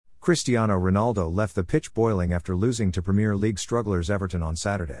Cristiano Ronaldo left the pitch boiling after losing to Premier League strugglers Everton on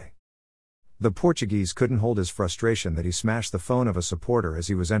Saturday. The Portuguese couldn't hold his frustration that he smashed the phone of a supporter as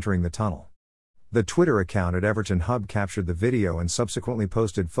he was entering the tunnel. The Twitter account at Everton Hub captured the video and subsequently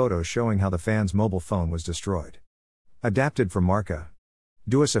posted photos showing how the fan's mobile phone was destroyed. Adapted from Marca.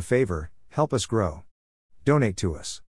 Do us a favor, help us grow. Donate to us.